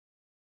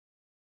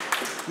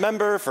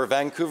Member for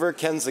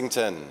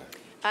Vancouver-Kensington.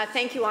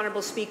 Thank you,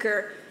 Honourable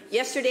Speaker.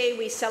 Yesterday,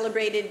 we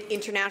celebrated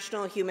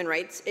International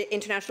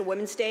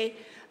Women's Day.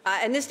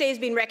 And this day has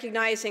been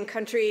recognized in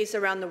countries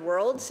around the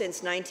world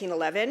since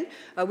 1911.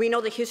 We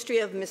know the history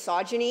of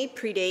misogyny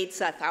predates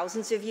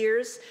thousands of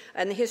years,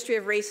 and the history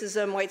of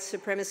racism, white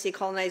supremacy,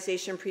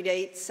 colonization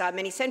predates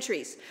many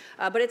centuries.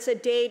 But it's a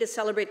day to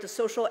celebrate the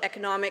social,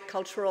 economic,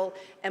 cultural,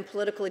 and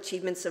political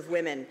achievements of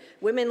women.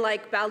 Women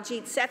like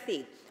Baljit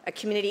Sethi, a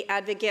community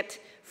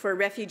advocate for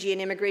refugee and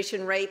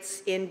immigration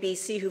rights in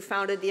BC, who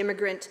founded the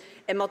Immigrant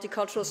and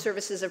Multicultural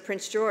Services of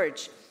Prince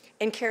George,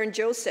 and Karen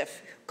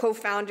Joseph,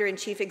 co-founder and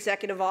chief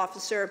executive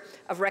officer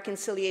of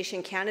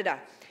Reconciliation Canada,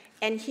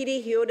 and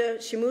Hiri Hyoda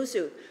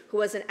Shimuzu, who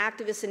was an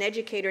activist and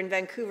educator in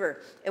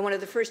Vancouver and one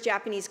of the first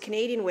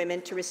Japanese-Canadian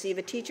women to receive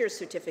a teacher's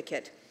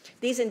certificate.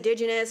 These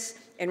Indigenous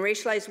and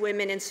racialized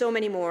women and so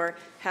many more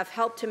have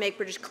helped to make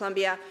British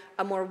Columbia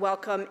a more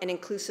welcome and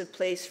inclusive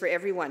place for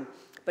everyone.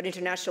 But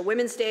International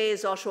Women's Day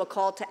is also a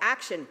call to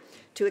action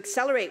to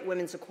accelerate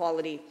women's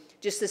equality.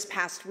 Just this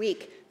past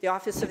week, the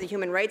Office of the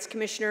Human Rights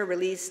Commissioner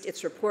released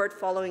its report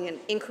following an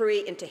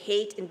inquiry into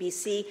hate in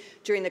BC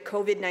during the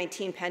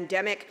COVID-19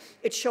 pandemic.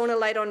 It's shown a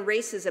light on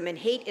racism and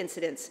hate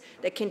incidents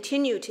that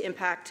continue to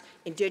impact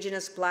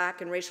Indigenous,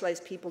 Black, and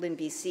racialized people in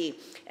BC.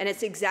 And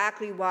it's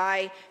exactly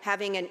why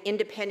having an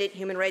independent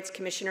Human Rights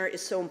Commissioner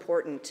is so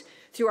important.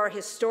 Through our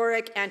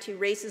historic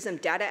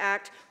Anti-Racism Data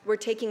Act, we're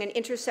taking an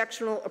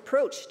intersectional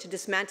approach to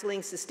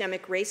dismantling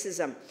systemic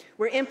racism.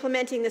 We're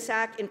implementing this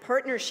act in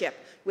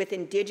partnership with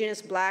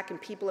Indigenous, Black,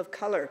 and people of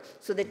color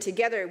so that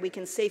together we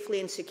can safely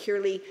and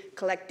securely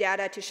collect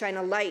data to shine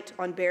a light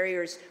on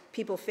barriers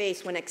people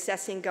face when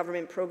accessing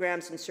government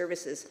programs and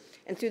services.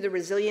 And through the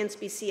Resilience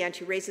BC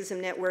Anti-Racism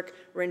Network,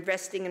 we're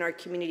investing in our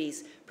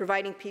communities,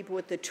 providing people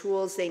with the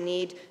tools they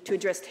need to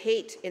address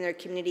hate in their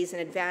communities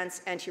and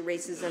advance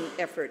anti-racism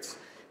efforts.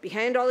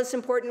 Behind all this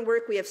important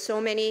work, we have so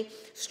many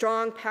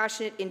strong,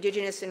 passionate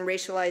Indigenous and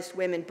racialized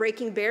women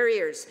breaking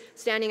barriers,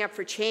 standing up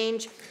for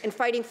change, and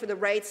fighting for the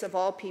rights of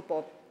all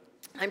people.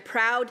 I'm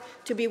proud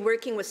to be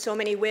working with so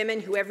many women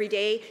who every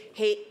day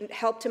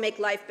help to make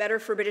life better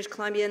for British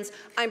Columbians.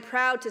 I'm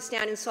proud to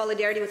stand in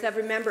solidarity with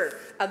every member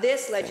of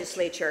this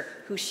legislature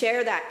who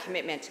share that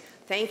commitment.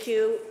 Thank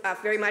you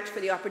very much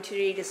for the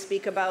opportunity to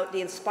speak about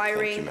the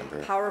inspiring,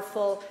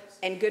 powerful,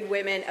 and good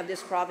women of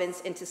this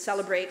province and to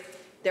celebrate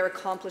their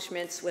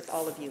accomplishments with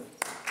all of you.